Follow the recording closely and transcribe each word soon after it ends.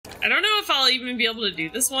don't know if I'll even be able to do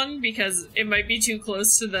this one because it might be too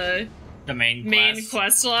close to the main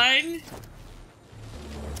quest line.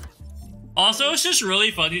 Also, it's just really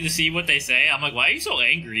funny to see what they say. I'm like, why are you so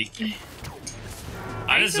angry?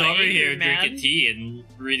 I'm just over here drinking tea and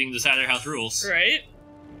reading the Saturday House rules. Right?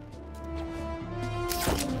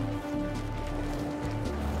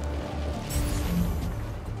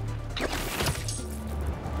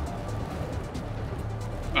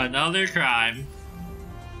 Another crime.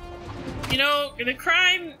 You know, the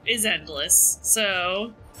crime is endless,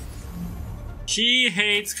 so... She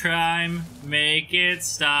hates crime. Make it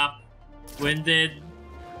stop. When did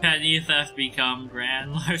petty theft become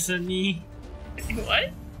grand larceny?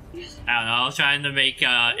 What? I don't know. Trying to make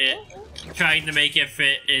it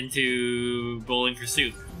fit into Bowling for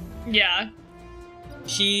Soup. Yeah.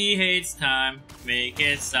 She hates time. Make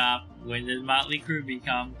it stop. When did Motley Crue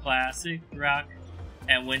become classic rock?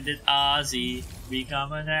 And when did Ozzy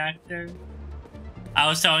become an actor? I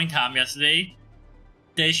was telling Tom yesterday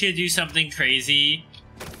they should do something crazy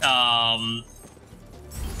about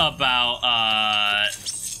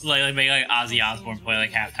like make like Ozzy Osbourne play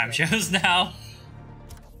like halftime shows now.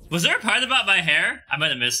 Was there a part about my hair? I might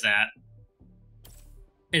have missed that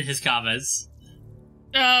in his comments.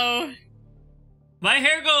 Oh. My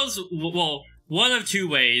hair goes, well, one of two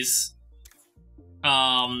ways.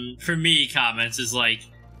 For me, comments is like,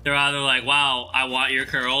 they're either like, wow, I want your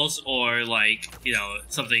curls, or like, you know,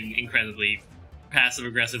 something incredibly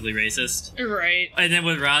passive-aggressively racist. Right. And then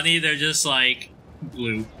with Ronnie, they're just like,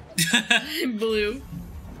 blue. Blue.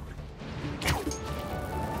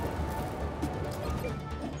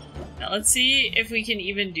 Now let's see if we can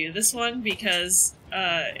even do this one, because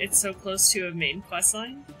it's so close to a main quest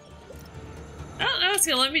line. Oh, no, it's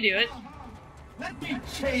gonna let me do it. Let me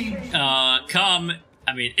change. Come.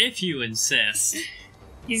 I mean, if you insist.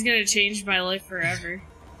 He's gonna change my life forever.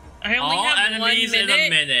 I only All have enemies 1 minute. in a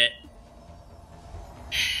minute.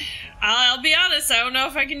 I'll be honest, I don't know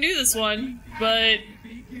if I can do this one, but...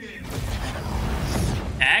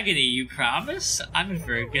 Agony, you promise? I'm in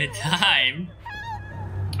for a good time.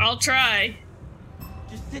 I'll try.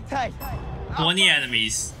 Just sit tight. 20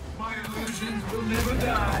 enemies. My illusions will never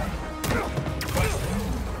die.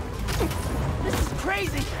 This is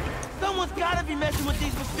crazy! Someone's gotta be messing with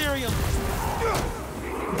these Mysteriums!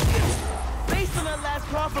 Based on that last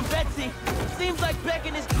call from Betsy, seems like Beck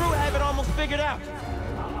and his crew have it almost figured out.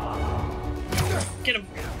 Get him.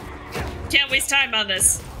 Can't waste time on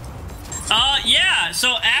this. Yeah,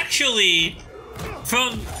 so actually,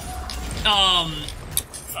 from,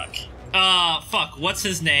 fuck, what's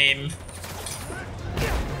his name?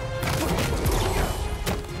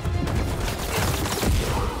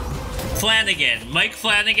 Flanagan. Mike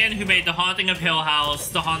Flanagan, who made The Haunting of Hill House,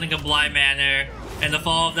 The Haunting of Bly Manor, and The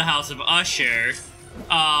Fall of the House of Usher,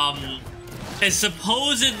 is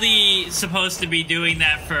supposedly supposed to be doing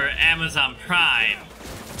that for Amazon Prime.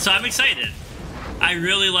 So I'm excited. I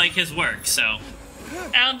really like his work, so...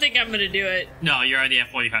 I don't think I'm gonna do it. No, you're already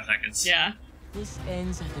at 45 seconds. Yeah. This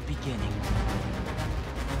ends at the beginning.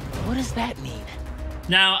 What does that mean?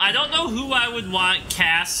 Now, I don't know who I would want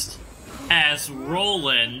cast as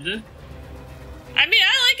Roland. I mean,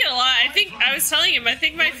 I like it a lot. I think, I was telling him, I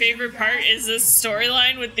think my favorite part is this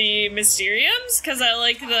storyline with the Mysteriums, because I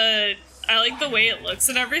like the way it looks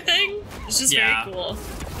and everything. It's just very cool.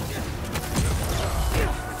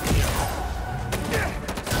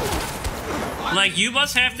 Like, you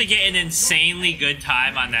must have to get an insanely good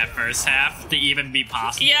time on that first half to even be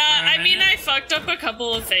possible. Yeah, I mean, I fucked up a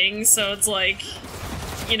couple of things, so it's like,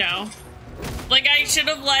 you know. Like, I should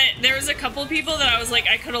have there was a couple people that I was like,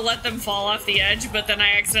 I could have let them fall off the edge, but then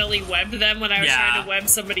I accidentally webbed them when I was trying to web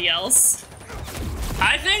somebody else.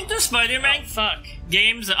 I think the Spider-Man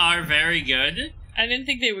games are very good. I didn't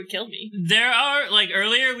think they would kill me. There are, like,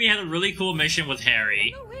 earlier we had a really cool mission with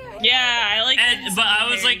Harry. Yeah, I like it. But I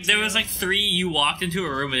was like, there was like 3, you walked into a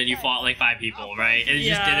room and then you fought like 5 people, right? And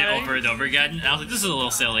you just did it over and over again. And I was like, this is a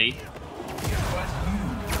little silly.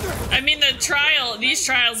 I mean, these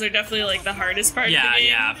trials are definitely like the hardest part of the game.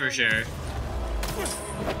 Yeah, for sure.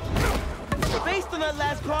 Based on that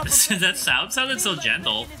last call that sounded so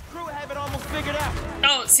gentle.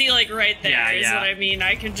 Oh, see, like right there is what I mean.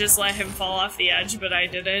 I could just let him fall off the edge, but I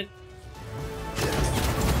didn't.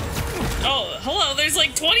 Oh, hello, there's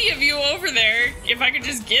like 20 of you over there. If I could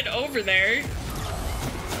just get over there.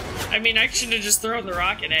 I mean, I should have just thrown the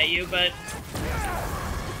rocket at you, but...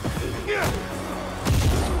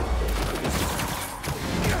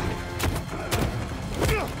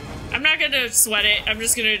 I'm not gonna sweat it. I'm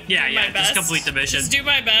just gonna do my best. Just complete the mission. Just do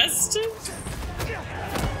my best.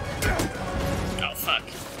 Oh, fuck.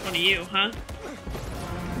 One of you, huh?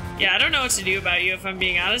 Yeah, I don't know what to do about you, if I'm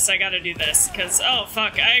being honest. I gotta do this, because, oh,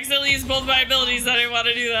 fuck. I accidentally used both my abilities. I didn't want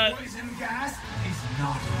to do that. Poison gas is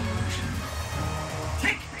not an illusion.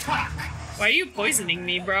 Tick-tock! Why are you poisoning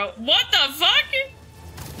me, bro? What the fuck?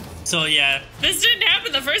 So yeah. This didn't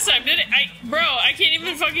happen the first time, did it? Bro, I can't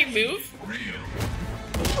even fucking move?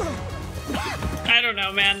 I don't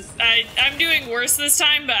know, man. I'm doing worse this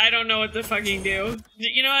time, but I don't know what to fucking do.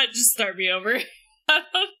 You know what? Just start me over.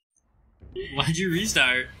 Why'd you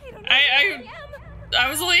restart? I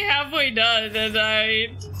was only halfway done, and I...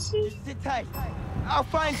 Just sit tight. I'll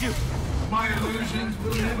find you. My illusions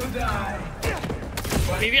will never die.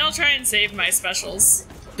 Maybe I'll try and save my specials.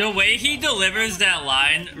 The way he delivers that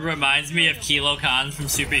line reminds me of Kilo Khan from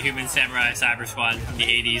Superhuman Samurai Cyber Squad from the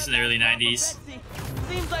 80s and early 90s.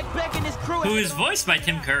 Seems like Beck and his crew Who is voiced by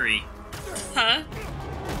Tim Curry. Huh?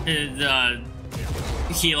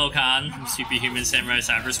 Kilo Khan from Superhuman Samurai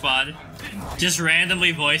Cyber Squad. Just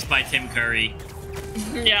randomly voiced by Tim Curry.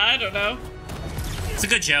 Yeah, I don't know. It's a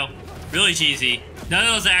good show. Really cheesy. None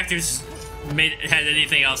of those actors had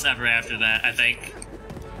anything else ever after that, I think.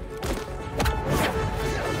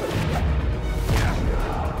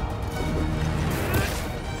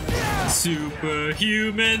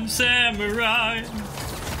 Superhuman Samurai.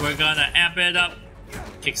 We're gonna amp it up.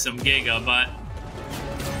 Kick some giga butt.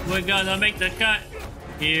 We're gonna make the cut.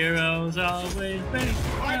 Heroes always make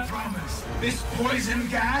I promise, this poison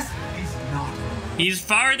gas is not. He's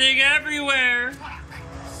farting everywhere.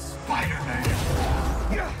 Spider-Man.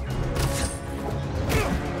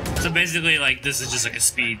 So basically, like, this is just like a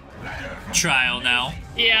speed trial now.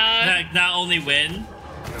 Yeah. Not only win.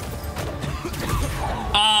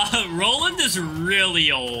 Roland is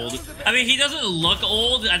really old. I mean, he doesn't look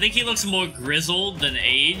old. I think he looks more grizzled than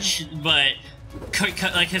aged, but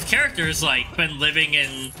like his character has like been living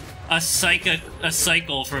in a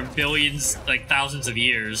cycle for billions, like thousands of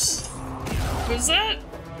years. Who's that?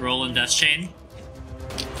 Roland Deathchain.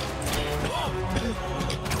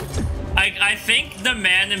 I think the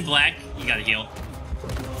man in black, you gotta heal,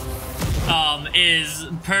 is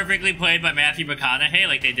perfectly played by Matthew McConaughey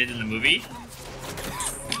like they did in the movie.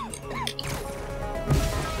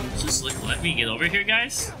 Just like, let me get over here,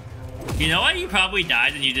 guys. You know why you probably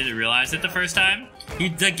died and you didn't realize it the first time?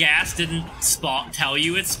 The gas didn't tell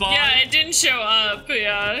you it spawned. Yeah, it didn't show up,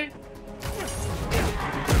 yeah.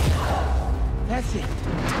 That's it.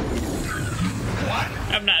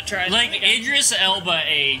 I'm not trying. Like, Idris Elba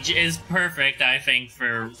age is perfect, I think,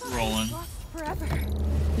 for Roland. Forever.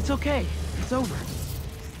 It's okay. It's over.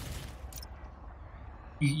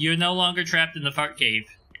 You're no longer trapped in the fart cave.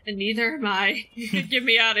 And neither am I. Get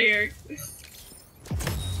me out of here.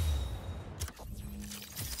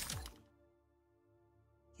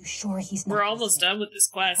 You sure he's not? We're almost done with this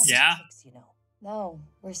quest. Yeah. You know. No,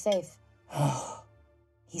 we're safe.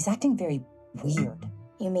 He's acting very weird.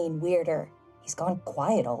 You mean weirder? He's gone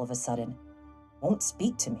quiet all of a sudden. Won't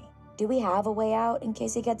speak to me. Do we have a way out in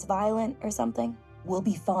case he gets violent or something? We'll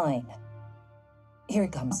be fine. Here he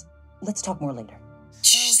comes. Let's talk more later.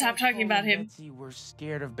 Shh, stop talking about him. Betsy, we're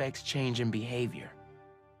scared of Beck's change in behavior.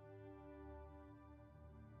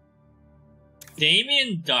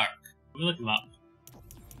 Damien Dark. Let me look him up.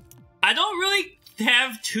 I don't really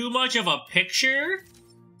have too much of a picture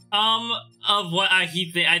of what I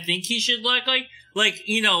think he should look like. Like,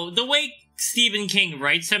 you know, the way Stephen King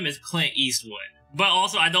writes him is Clint Eastwood. But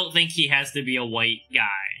also, I don't think he has to be a white guy.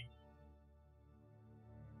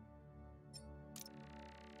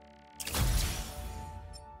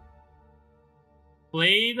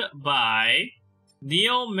 Played by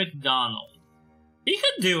Neil McDonald. He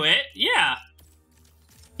could do it, yeah.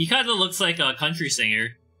 He kind of looks like a country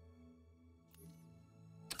singer.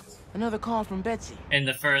 Another call from Betsy. In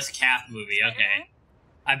the first Cap movie, okay.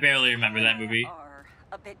 I barely remember that movie. Are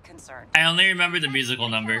a bit concerned. I only remember the musical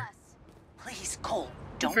number. Please, Cole,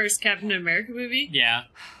 The don't. first Captain America movie? Yeah.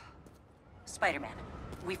 Spider-Man,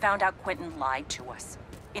 we found out Quentin lied to us.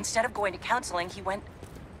 Instead of going to counseling, he went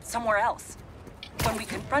somewhere else. When we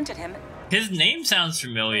confronted him, His name sounds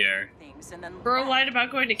familiar. things and then Bro lied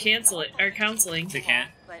about going to counseling. He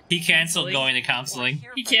canceled going to counseling.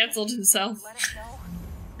 He canceled himself. Let us know.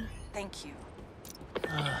 Thank you.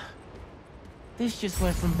 This just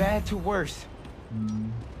went from bad to worse.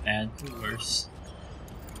 Bad to worse.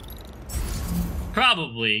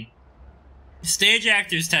 Probably. Stage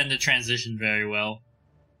actors tend to transition very well.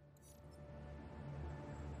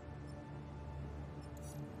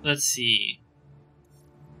 Let's see.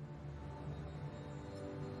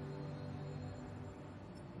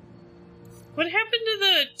 What happened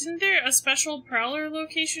to didn't there a special Prowler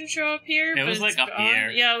location show up here? It was But like it's up gone? here.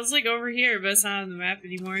 Yeah, it was like over here, but it's not on the map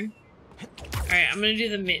anymore. Alright, I'm gonna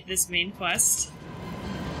do this main quest.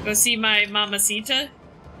 Go see my mamacita.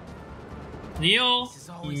 Neil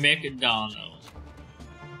McDonald.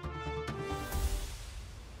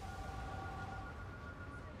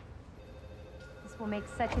 This will make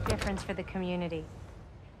such a difference for the community.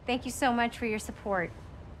 Thank you so much for your support.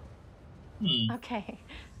 Okay.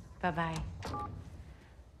 Bye-bye.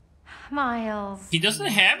 Miles. He doesn't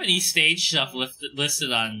have any stage stuff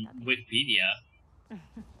listed on Wikipedia.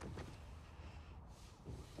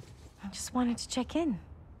 I just wanted to check in.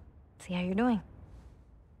 See how you're doing.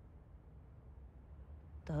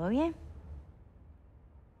 ¿Todo bien?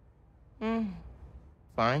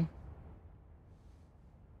 Fine.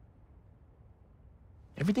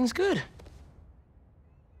 Everything's good.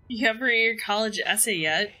 You haven't read your college essay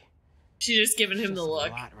yet? She's just giving him the look.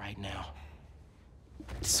 A lot right now.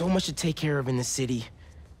 So much to take care of in the city.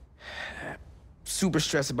 Super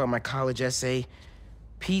stressed about my college essay.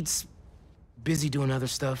 Pete's busy doing other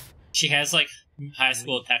stuff. She has like high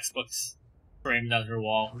school textbooks framed on her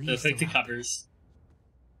wall. Those like the covers.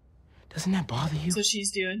 Doesn't that bother you? That's what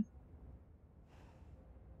she's doing.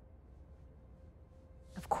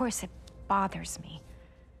 Of course it bothers me.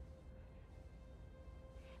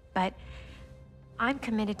 But I'm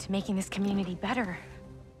committed to making this community better.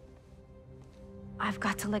 I've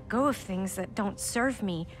got to let go of things that don't serve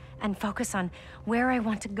me and focus on where I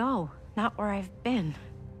want to go, not where I've been.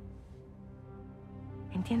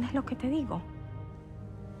 ¿Entiendes lo que te digo?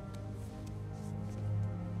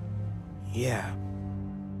 Yeah.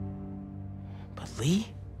 But Lee?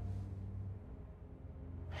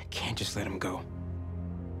 I can't just let him go.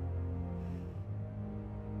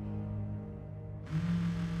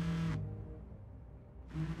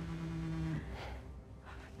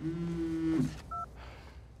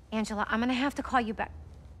 Angela, I'm gonna have to call you back.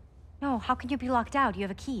 No, how can you be locked out? You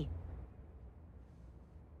have a key.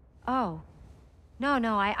 Oh.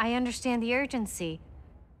 No, I understand the urgency.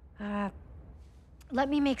 Let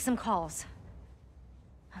me make some calls.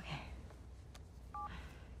 Okay.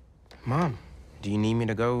 Mom, do you need me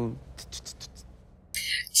to go? Didn't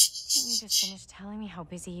you just finish telling me how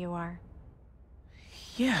busy you are?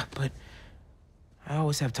 Yeah, but I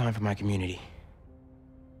always have time for my community.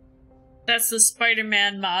 That's the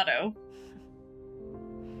Spider-Man motto.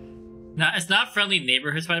 No, it's not friendly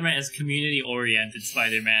neighborhood Spider-Man, it's community-oriented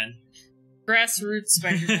Spider-Man. Grassroots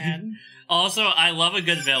Spider-Man. Also, I love a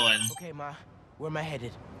good villain. Okay, Ma, where am I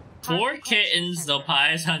headed? 4 kittens, they'll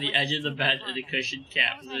pies on the edge of the bed in a cushioned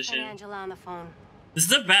cat position. Angela on the phone. This is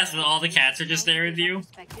the best when all the cats are just there with you.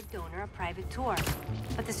 Prospective donor a private tour,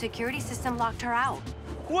 but the security system locked her out.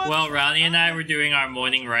 Well, Ronnie and I were doing our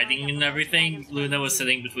morning writing and everything. Luna was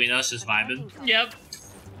sitting between us, just vibing. Yep.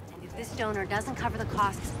 And if this donor doesn't cover the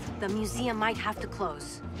costs, the museum might have to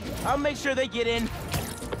close. I'll make sure they get in.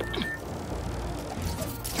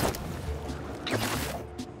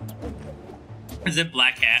 Is it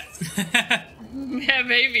Black Cat? Yeah,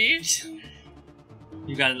 maybe.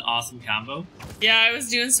 You got an awesome combo. Yeah, I was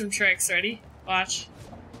doing some tricks. Ready? Watch.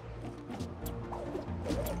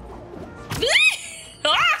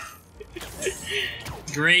 Ah!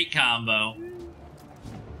 Great combo.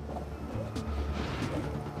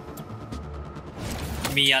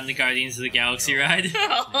 Me on the Guardians of the Galaxy ride.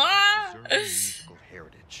 musical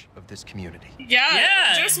heritage of this community.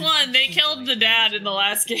 Yeah, just one. They killed the dad in the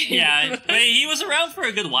last game. Yeah, but he was around for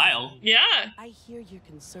a good while. Yeah. I hear your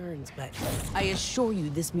concerns, but I assure you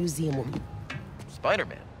this museum will be...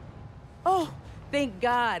 Spider-Man. Oh, thank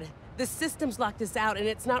God. The system's locked us out and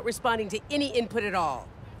it's not responding to any input at all.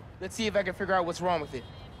 Let's see if I can figure out what's wrong with it.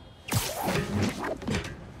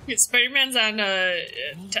 Spider-Man's on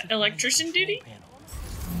electrician duty?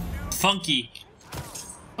 Funky.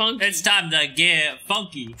 Funky. It's time to get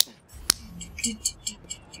funky.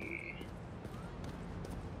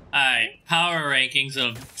 Alright, power rankings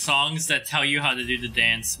of songs that tell you how to do the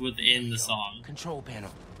dance within the song. Control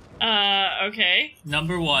panel. Okay.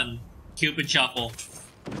 Number 1, Cupid Shuffle.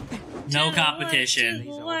 No competition. To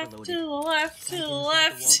the left, to the left, to the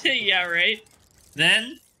left. Yeah, right.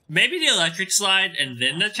 Then, maybe the electric slide and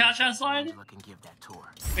then the cha-cha slide?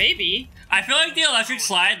 Maybe. I feel like the electric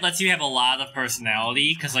slide lets you have a lot of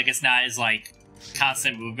personality, because like it's not as like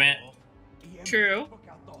constant movement. True. Took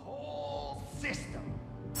out the whole system.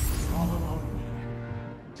 All alone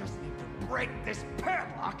here. Just need to break this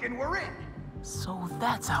padlock and we're in. So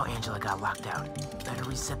that's how Angela got locked out. Better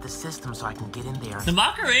reset the system so I can get in there. The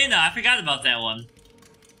Macarena, I forgot about that one.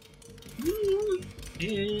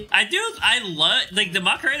 I love, like, the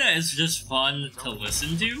Macarena is just fun to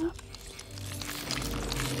listen to.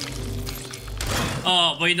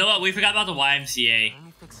 Oh, but you know what? We forgot about the YMCA. Let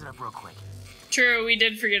me fix it up real quick. True, we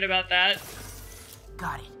did forget about that.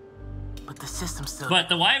 got it. But the system's still... But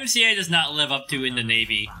the YMCA does not live up to in the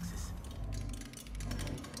Navy.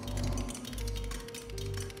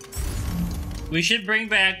 We should bring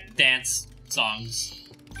back dance songs.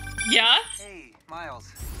 Yeah? Hey, Miles.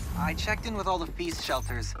 I checked in with all the feast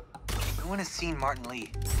shelters. No one has seen Martin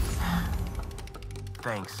Lee.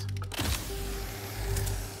 Thanks.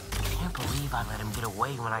 I can't believe I let him get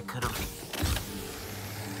away when I could have...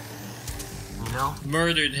 You know?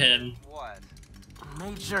 Murdered him. What?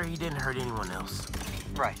 Made sure he didn't hurt anyone else.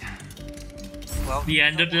 Right. Well, the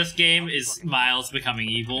end of this game is Miles becoming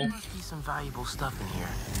evil. There must be some valuable stuff in here.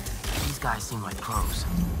 These guys seem like pros.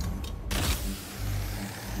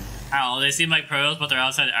 Oh, they seem like pros, but they're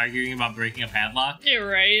outside arguing about breaking a padlock? You're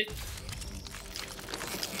right.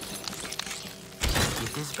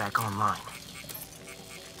 Get this back online.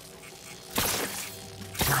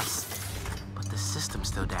 Nice. But the system's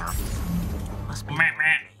still down. Must be...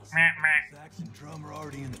 Sax and drum are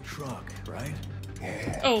already in the trunk, right?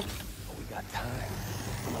 Yeah. Oh. We got time.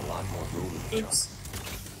 And a lot more room in the Oops.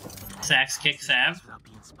 Sax kick Sav. Without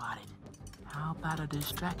being spotted. How about a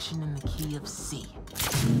distraction in the key of C?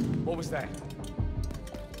 What was that?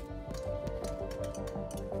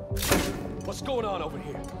 What's going on over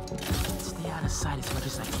here? Stay out of sight as much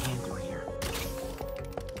as I can through here.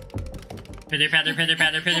 Pitter patter, pitter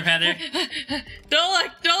patter, pitter patter. Don't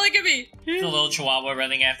look at me. It's a little chihuahua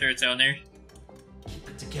running after its owner. Keep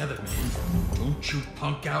it together, man. Don't you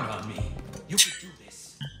punk out on me. You can do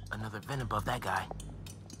this. Another vent above that guy.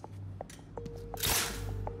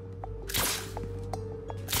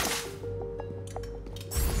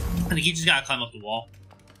 I think he just gotta climb up the wall.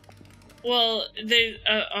 Well, they.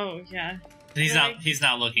 Oh yeah. He's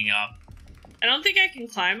not looking up. I don't think I can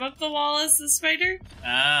climb up the wall as the spider.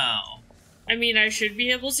 Oh. I mean, I should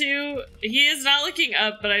be able to. He is not looking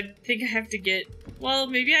up, but I think I have to get... Well,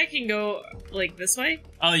 maybe I can go, like, this way?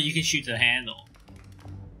 Oh, you can shoot the handle.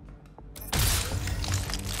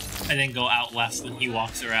 And then go out left when he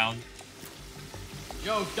walks around.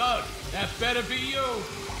 Yo, Doug, that better be you.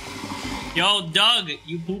 Yo, Doug,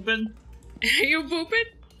 you pooping? You pooping?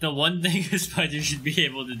 The one thing a spider should be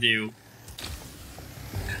able to do.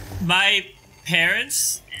 My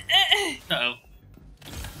parents...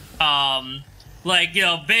 like, you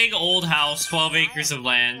know, big old house, 12 acres of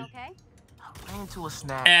land. Into a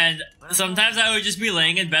snack. And sometimes I would just be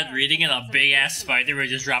laying in bed reading and a big ass spider would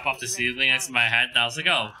just drop off the ceiling next to my head and I was like,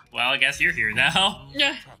 oh, well, I guess you're here now.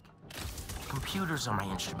 Yeah. Computers are my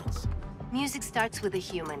instruments. Music starts with a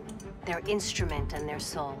human, their instrument and their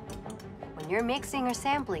soul. When you're mixing or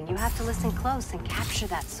sampling, you have to listen close and capture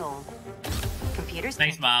that soul. Computers...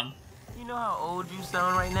 Thanks, Mom. You know how old you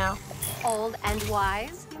sound right now? Old and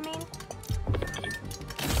wise, you mean?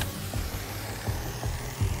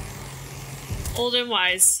 Old and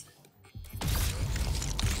wise.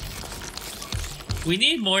 We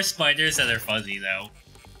need more spiders that are fuzzy, though.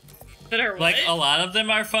 That are what? Like, a lot of them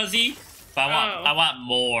are fuzzy, but I want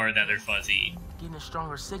more that are fuzzy. Getting a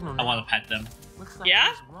stronger signal now. I want to pet them. Looks like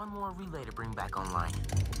yeah? there's one more relay to bring back online.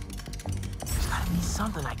 There's gotta be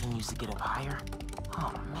something I can use to get up higher.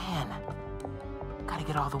 Oh, man. Gotta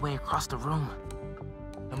get all the way across the room.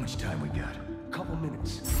 How much time we got? A couple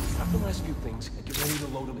minutes. Grab the last few things and get ready to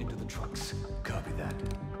load them into the trucks. Copy that.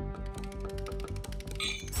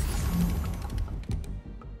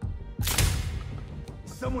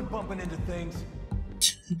 Someone bumping into things.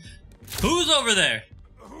 Who's over there?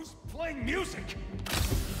 Who's playing music?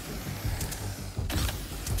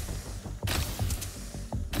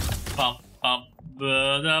 Bum bum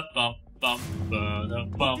ba-da bum bum ba-da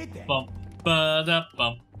bum bum ba-da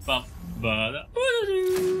bum bum ba-da.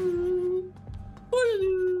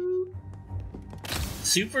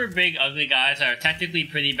 Super big ugly guys are technically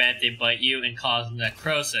pretty bad if they bite you and cause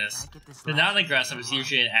necrosis. The non-aggressive is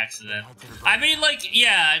usually an accident. I mean, like,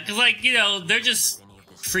 yeah, because, like, you know, they're just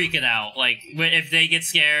freaking out. Like, if they get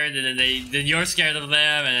scared, then then you're scared of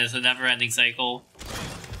them, and it's a never-ending cycle.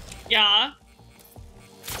 Yeah.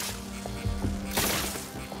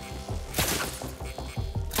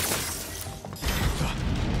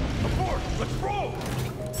 Abort! Let's roll!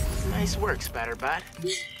 Nice work, Spatterbot.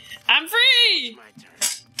 I'm free! My turn.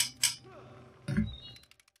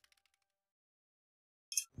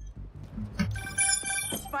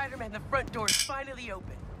 Spider-Man, the front door is finally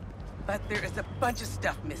open. But there is a bunch of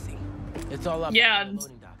stuff missing. It's all up Yeah. on the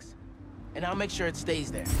loading docks. And I'll make sure it stays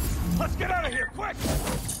there. Let's get out of here, quick!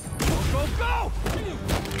 Go, go,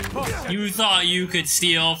 go! You thought you could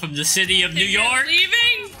steal from the city of New York?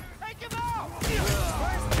 Leaving?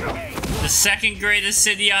 The second greatest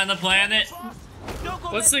city on the planet?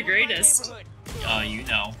 What's the greatest? Oh, you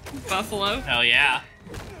know. Buffalo? Hell yeah.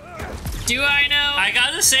 Do I know? I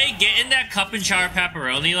gotta say, getting that cup and char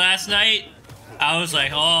pepperoni last night, I was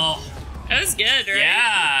like, oh. That was good, right?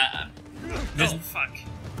 Yeah. Oh, fuck.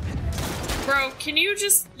 Bro, can you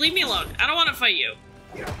just leave me alone? I don't want to fight you.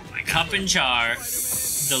 Oh my God. Cup and char.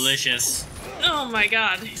 Delicious. Oh my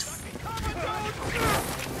God.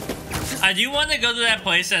 I do want to go to that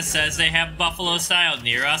place that says they have buffalo style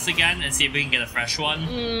near us again and see if we can get a fresh one.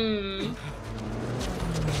 Hmm.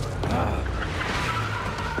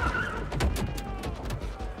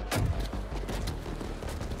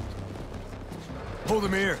 Hold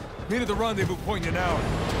him here. Meet at the rendezvous point in an hour.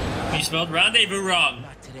 You spelled rendezvous wrong.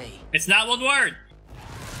 Not today. It's not one word.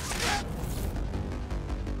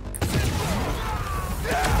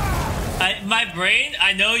 My brain,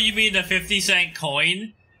 I know you mean the 50-cent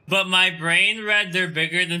coin, but my brain read they're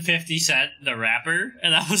bigger than 50 Cent, the rapper,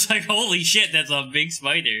 and I was like, holy shit, that's a big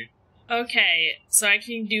spider. Okay, so I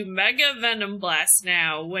can do Mega Venom Blast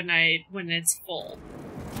now when it's full.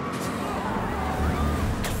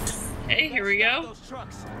 Okay, here we go.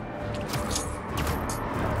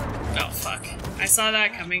 Oh, fuck. I saw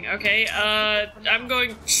that coming. Okay, I'm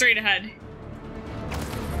going straight ahead.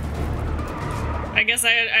 I guess I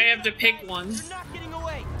have to pick one.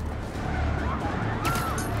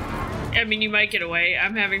 I mean, you might get away.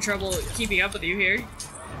 I'm having trouble keeping up with you here.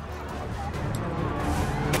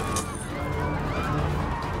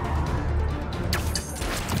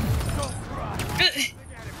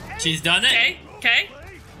 She's done it. Okay, okay.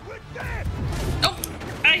 Oh,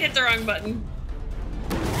 I hit the wrong button.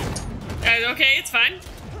 Okay, it's fine.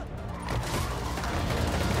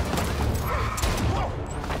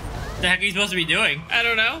 What the heck are you supposed to be doing? I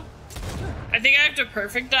don't know. I think I have to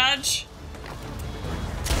perfect dodge.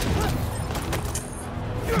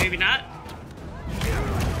 Maybe not.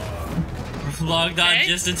 Logged on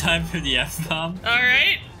just in time for the F-bomb.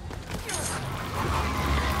 Alright.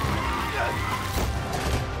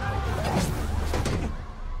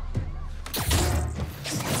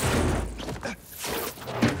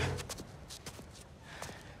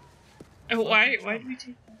 Why did we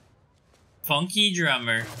take that? Funky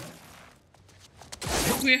drummer.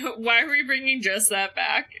 Why are we bringing just that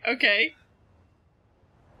back? Okay.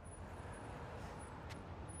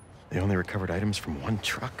 They only recovered items from one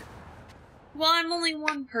truck? Well, I'm only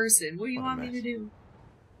one person. What do you want me to do?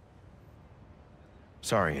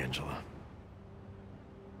 Sorry, Angela.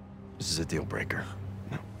 This is a deal breaker.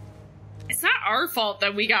 No. It's not our fault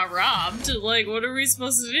that we got robbed. Like, what are we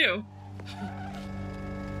supposed to do?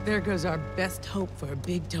 There goes our best hope for a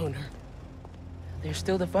big donor. There's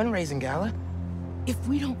still the fundraising gala. If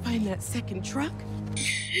we don't find that second truck...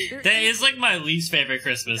 That is like my least favorite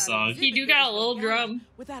Christmas song. You do got a little drum.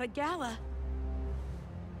 Without a gala,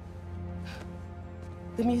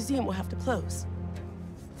 the museum will have to close.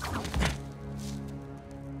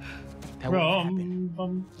 That won't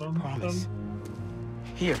happen. Promise.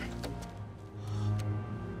 Here.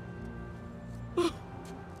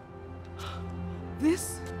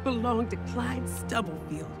 This belonged to Clyde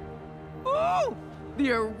Stubblefield. Oh,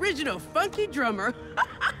 the original funky drummer.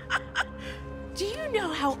 Do you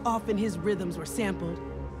know how often his rhythms were sampled?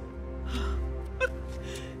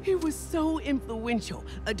 He was so influential,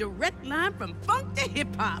 a direct line from funk to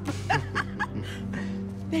hip-hop.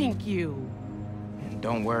 Thank you. And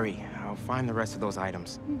don't worry, I'll find the rest of those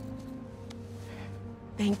items.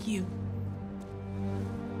 Thank you.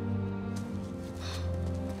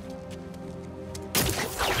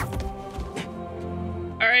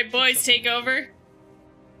 Alright, boys, take over.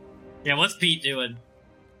 Yeah, what's Pete doing?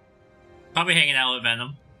 Probably hanging out with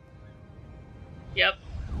Venom. Yep.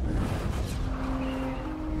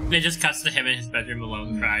 It just cuts to him in his bedroom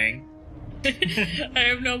alone crying. I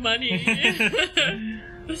have no money.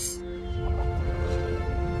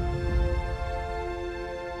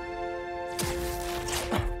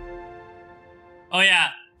 Oh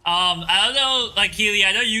yeah. I don't know, like Hailey,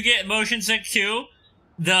 I know you get motion sick too.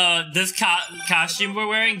 This costume we're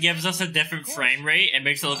wearing gives us a different frame rate. It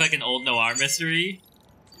makes it look like an old noir mystery.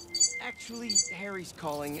 Actually, Harry's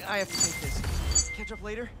calling. I have to take this. Catch up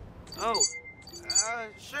later? Oh,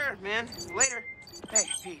 sure, man. Later. Hey,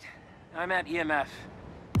 Pete. I'm at EMF.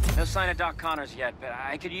 No sign of Doc Connors yet, but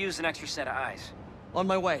I could use an extra set of eyes. On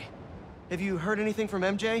my way. Have you heard anything from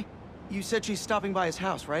MJ? You said she's stopping by his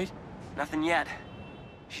house, right? Nothing yet.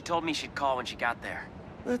 She told me she'd call when she got there.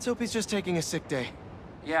 Let's hope he's just taking a sick day.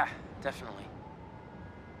 Yeah, definitely.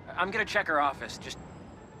 I'm gonna check her office. Just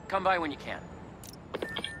come by when you can.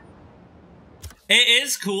 It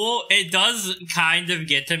is cool. It does kind of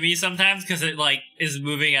get to me sometimes because it like is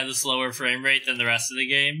moving at a slower frame rate than the rest of the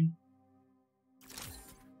game.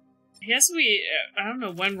 I guess I don't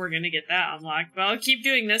know when we're gonna get that unlocked, but I'll keep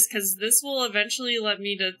doing this because this will eventually let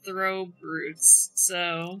me to throw brutes,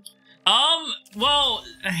 so... Well,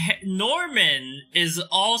 Norman is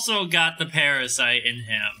also got the parasite in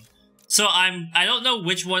him. So I don't know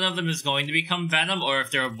which one of them is going to become Venom, or if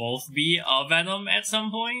they'll both be a Venom at some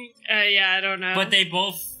point. Yeah, I don't know. But they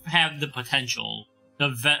both have the potential. The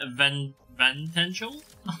Ventential?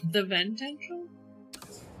 The Ventential?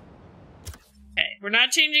 Okay, we're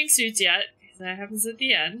not changing suits yet, because that happens at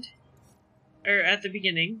the end. Or at the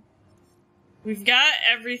beginning. We've got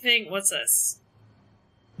everything. What's this?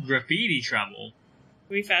 Graffiti trouble.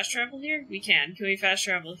 Can we fast travel here? We can. Can we fast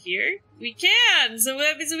travel here? We can! So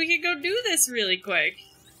that means we can go do this really quick.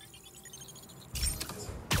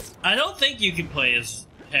 I don't think you can play as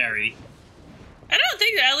Harry. I don't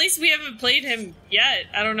think, at least we haven't played him yet.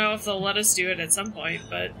 I don't know if they'll let us do it at some point,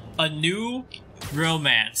 but... A new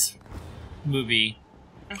romance movie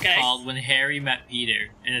called When Harry Met Peter.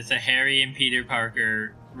 And it's a Harry and Peter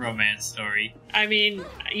Parker romance story. I mean,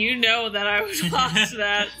 you know that I would watch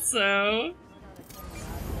that, so...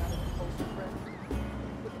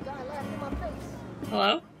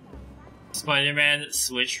 Hello? Spider-Man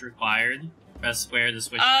switch required. Press square to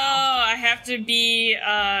switch. Oh, I have to be,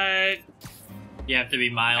 You have to be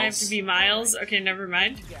Miles. I have to be Miles? Okay, never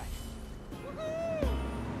mind.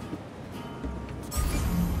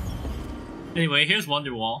 Anyway, here's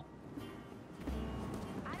Wonderwall.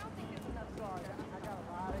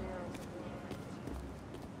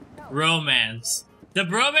 Romance. The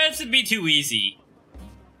bromance would be too easy.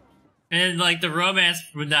 And, like, the romance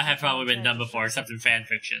would not have probably been done before, except in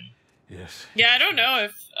fanfiction. Yes. Yeah, I don't know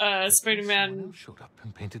if Spider-Man showed up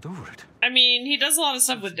and painted over it. I mean, he does a lot of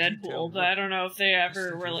stuff with Deadpool, but I don't know if they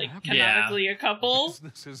ever were, like, canonically a couple.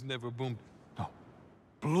 Business has never bloomed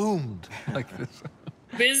like this.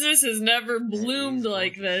 Business has never bloomed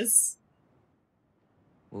like this.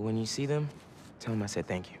 Well, when you see them, tell them I said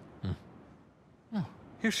thank you. Oh,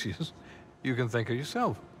 here she is. You can thank her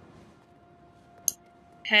yourself.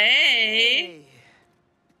 Hey!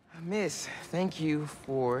 Miss, thank you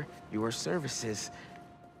for your services.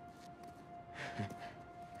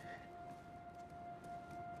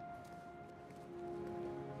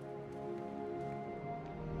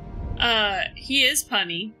 He is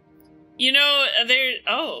punny. You know, there's...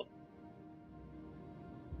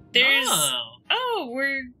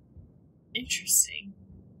 we're... Interesting.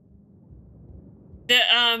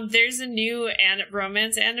 There's a new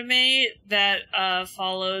romance anime that,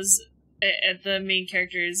 follows... the main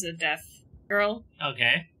character is a deaf girl.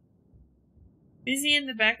 Okay. Busy in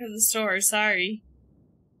the back of the store, sorry.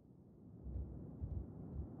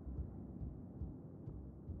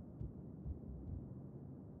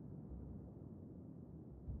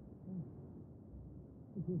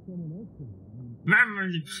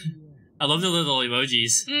 I love the little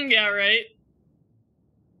emojis. Yeah, right?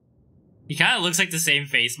 He kind of looks like the same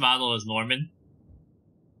face model as Norman.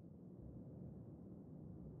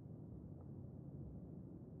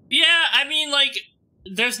 Yeah, I mean, like,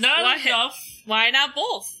 there's not enough... Why not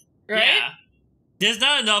both? Right? Yeah. There's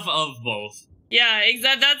not enough of both. Yeah,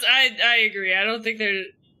 exactly. I agree. I don't think there...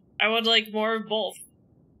 I would like more of both.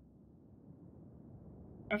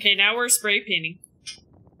 Okay, now we're spray painting.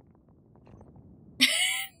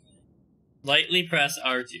 Lightly press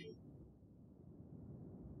R2.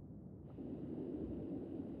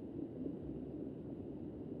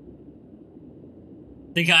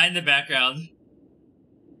 The guy in the background.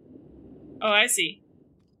 Oh, I see.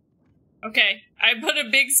 Okay, I put a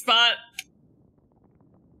big spot.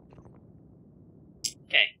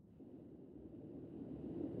 Okay.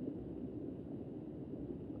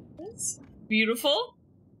 That's beautiful.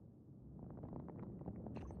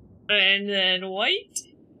 And then white.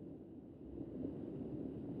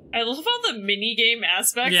 I love all the minigame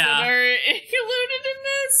aspects that are included in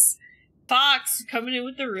this. Fox coming in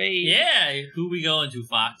with the raid. Yeah, who we going to,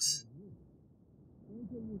 Fox?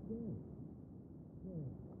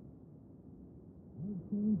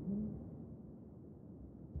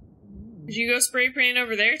 Did you go spray paint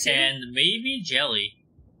over there too? And maybe Jelly.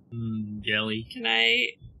 Jelly. Do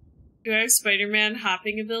I have Spider-Man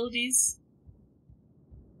hopping abilities?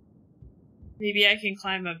 Maybe I can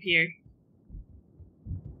climb up here.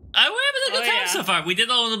 We're having a good time so far. We did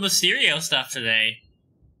all the Mysterio stuff today.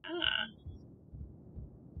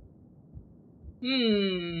 What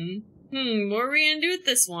are we gonna do with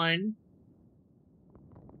this one?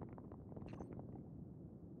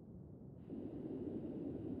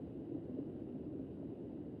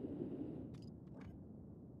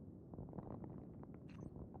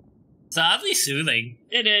 It's oddly soothing.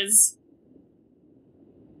 It is.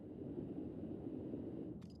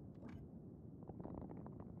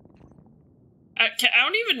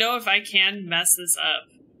 know if I can mess this up.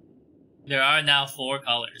 There are now 4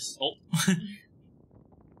 colors. Oh.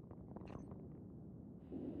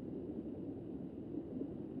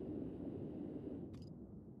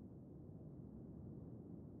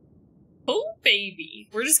 Oh, baby.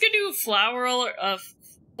 We're just gonna do floral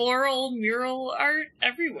mural art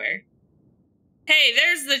everywhere. Hey,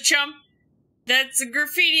 there's the chump that's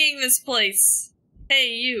graffitiing this place.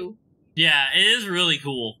 Hey, you. Yeah, it is really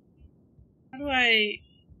cool. How do I...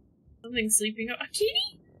 Something sleeping... A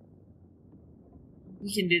kitty?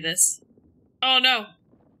 We can do this. Oh, no.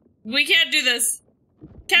 We can't do this.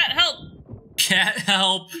 Cat, help! Cat,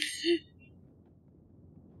 help!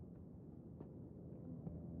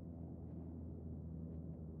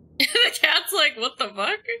 The cat's like, what the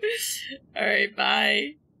fuck? Alright,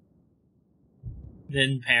 bye.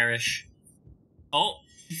 Then perish. Oh,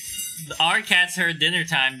 our cats heard dinner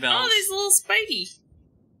time bells. Oh, there's a little Spidey.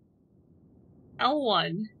 L1.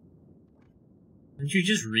 Why don't you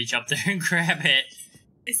just reach up there and grab it?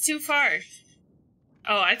 It's too far.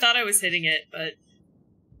 Oh, I thought I was hitting it, but...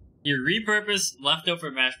 You repurposed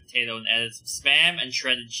leftover mashed potato and added some Spam and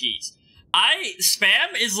shredded cheese.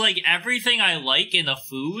 Spam is like everything I like in a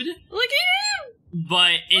food. Look at him!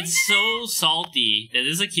 But it's so salty. That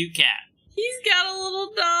is a cute cat. He's got a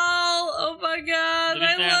little doll. Oh my god, Look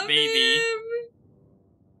at I that love baby. him.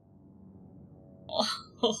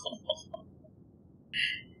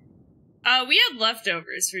 We had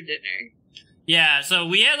leftovers for dinner. Yeah, so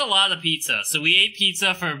we had a lot of pizza. So we ate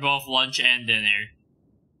pizza for both lunch and dinner.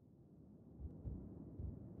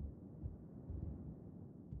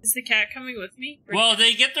 Is the cat coming with me? Well,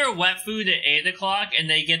 they get their wet food at 8 o'clock, and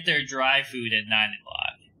they get their dry food at 9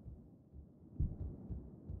 o'clock.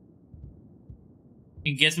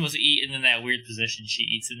 And Gizmo's eating in that weird position she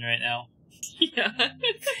eats in right now. Yeah.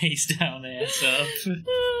 Face down, ass up.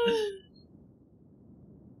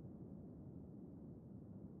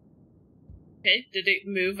 Okay, did it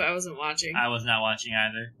move? I wasn't watching. I was not watching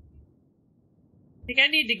either. I think I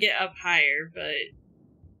need to get up higher, but...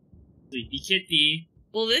 Sleepy kitty.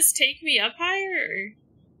 Will this take me up higher, or...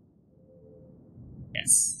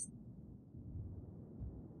 Yes.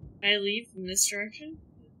 Can I leave in this direction?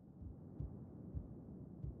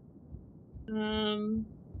 Down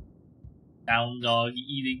dog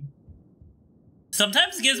eating.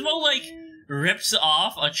 Sometimes Gizmo, like, rips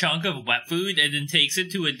off a chunk of wet food and then takes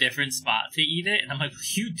it to a different spot to eat it, and I'm like, what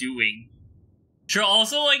are you doing? She'll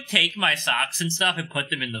also, like, take my socks and stuff and put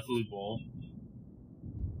them in the food bowl.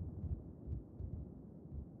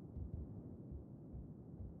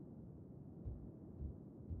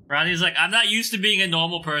 Ronnie's like, I'm not used to being a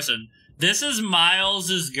normal person. This is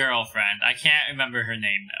Miles' girlfriend. I can't remember her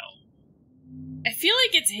name, though. I feel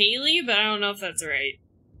like it's Hailey, but I don't know if that's right.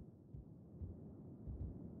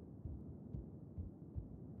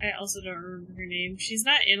 I also don't remember her name. She's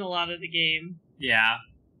not in a lot of the game. Yeah.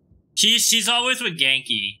 She's always with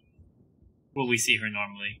Genki. Well, we see her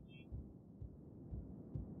normally.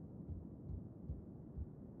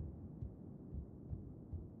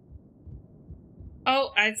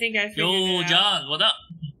 Oh, I think I figured it Yo, out. John, what up?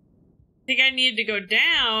 I think I needed to go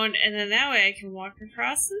down, and then that way I can walk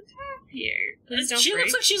across the top here. Please don't She break.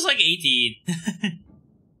 looks like she's like 18.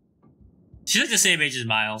 She's like the same age as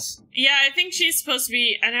Miles. Yeah, I think she's supposed to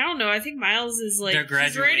be, and I don't know, I think Miles is like... They're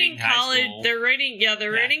graduating she's writing high college, school. They're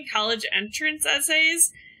writing college entrance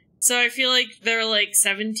essays, so I feel like they're like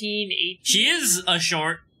 17, 18. She is a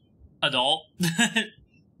short adult.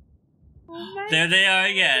 Oh there they are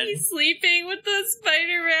again. He's sleeping with the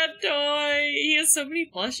Spider-Man toy. He has so many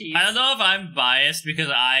plushies. I don't know if I'm biased because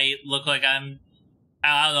I look like I don't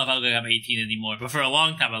know if I look like I'm 18 anymore, but for a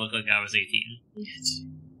long time I looked like I was 18.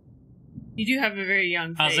 You do have a very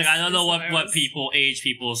young face. I was like, I don't know what was... age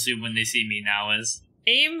people assume when they see me now is.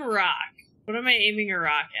 Aim rock. What am I aiming a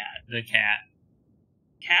rock at? The cat.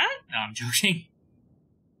 Cat? No, I'm joking.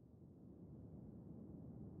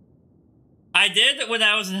 I did, when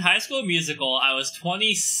I was in High School Musical, I was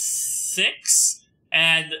 26,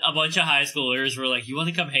 and a bunch of high schoolers were like, you want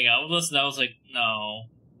to come hang out with us? And I was like, no.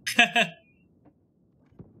 I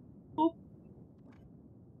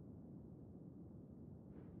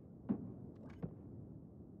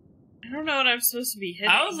don't know what I'm supposed to be hitting.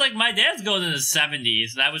 I was like, my dad's going in his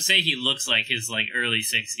 70s, and I would say he looks like his, like, early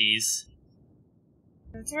 60s.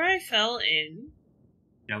 That's where I fell in.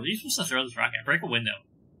 Yeah, what are you supposed to throw this rock at? Break a window.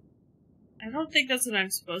 I don't think that's what I'm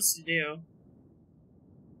supposed to do.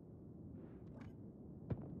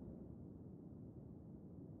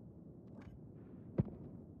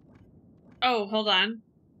 Oh, hold on.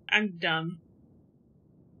 I'm dumb.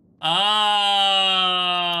 Oh.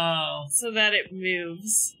 So that it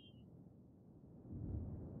moves.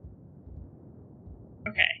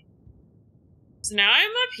 So now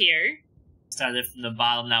I'm up here. Started from the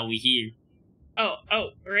bottom, now we here. Oh,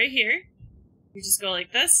 right here. We just go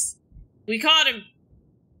like this. We caught him.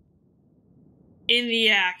 In the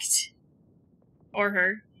act. Or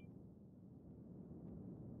her.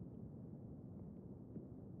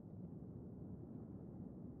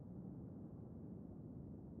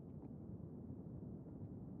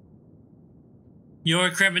 You're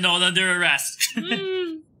a criminal under arrest.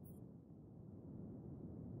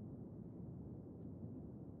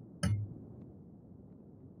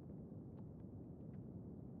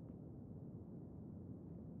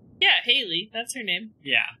 Yeah, Hailey. That's her name.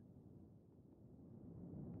 Yeah.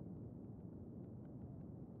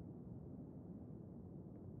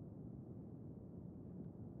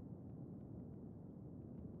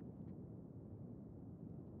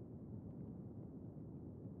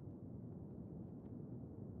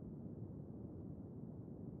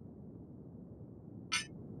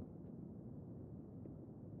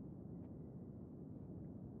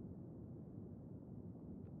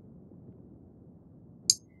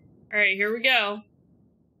 Alright, here we go.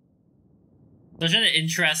 Such an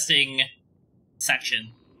interesting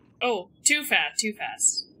section. Oh, too fast.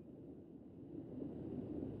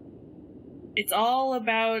 It's all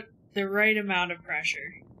about the right amount of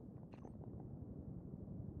pressure.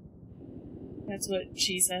 That's what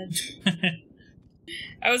she said.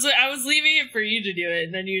 I was leaving it for you to do it,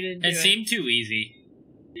 and then you didn't do it. It seemed too easy.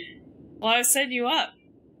 Well, I was setting you up.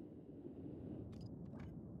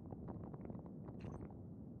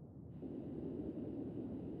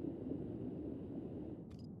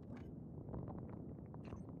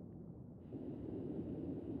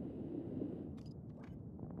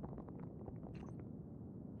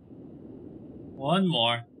 One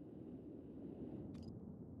more.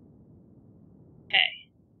 Hey.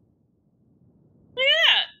 Look at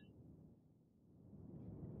that!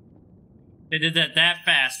 They did that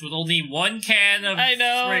fast with only one can of I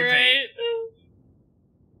know, spray right? paint.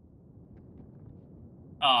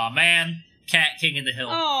 Aw, man. Cat King in the Hill.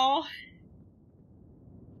 Oh.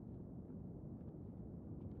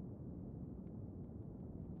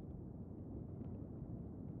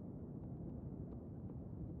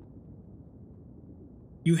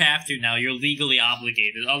 You have to now. You're legally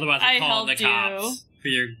obligated. Otherwise, I'm calling the cops for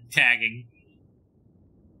your tagging.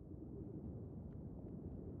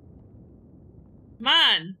 Come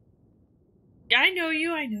on. I know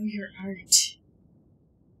you. I know your art.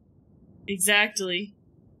 Exactly.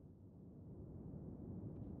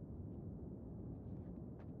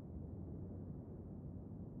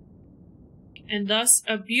 And thus,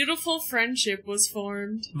 a beautiful friendship was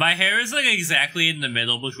formed. My hair is like exactly in the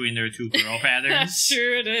middle between their two curl patterns.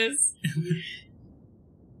 Sure it is.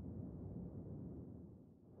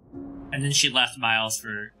 And then she left Miles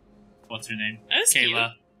for, what's her name? That's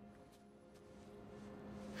Kayla.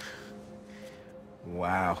 Cute.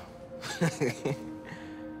 Wow.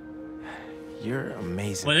 You're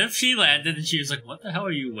amazing. What if she landed and she was like, what the hell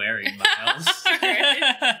are you wearing, Miles?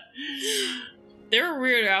 There were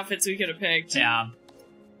weird outfits we could have picked. Yeah.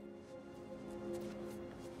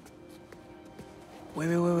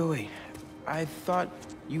 Wait. I thought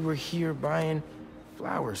you were here buying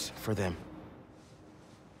flowers for them.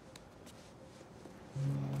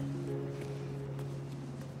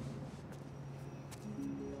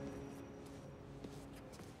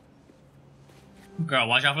 Girl,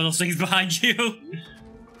 watch out for those things behind you.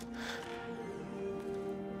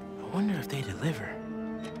 I wonder if they deliver.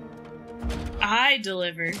 I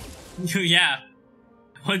deliver. Yeah.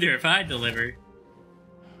 I wonder if I deliver.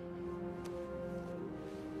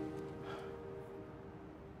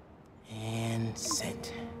 And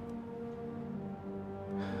sent.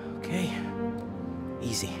 Okay.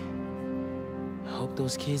 Easy. I hope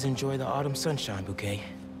those kids enjoy the autumn sunshine bouquet.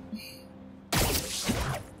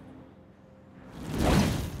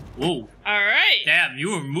 Whoa. Alright. Damn,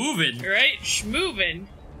 you were moving. Right? Schmoving.